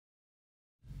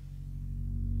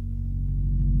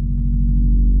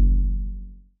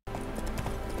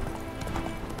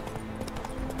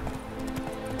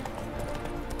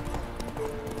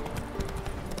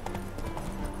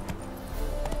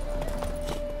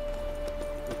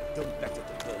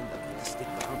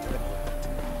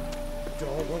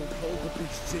won't hold the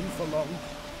beasts in for long.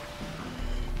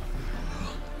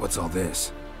 What's all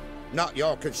this? Not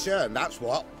your concern, that's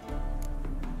what.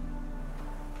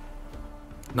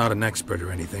 Not an expert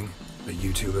or anything, but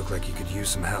you two look like you could use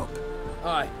some help.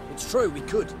 Aye, it's true, we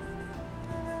could.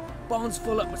 Barn's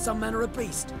full up with some manner of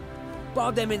beast.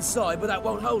 Bar them inside, but that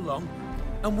won't hold long.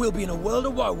 And we'll be in a world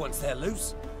of woe once they're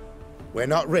loose. We're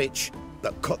not rich,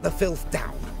 but cut the filth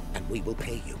down, and we will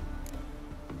pay you.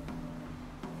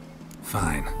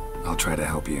 Fine, I'll try to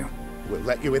help you. We'll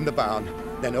let you in the barn,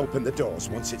 then open the doors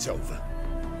once it's over.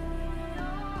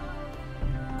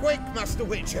 Quick, Master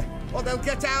Witcher, or they'll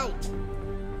get out!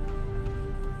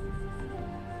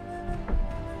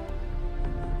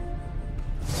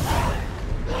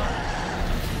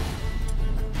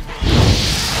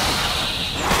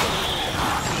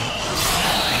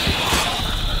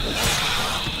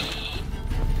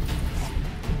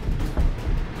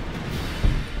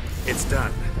 It's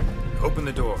done. Open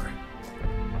the door.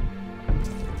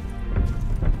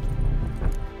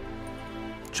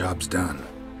 Job's done.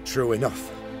 True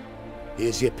enough.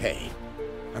 Here's your pay,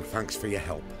 and thanks for your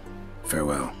help.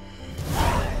 Farewell.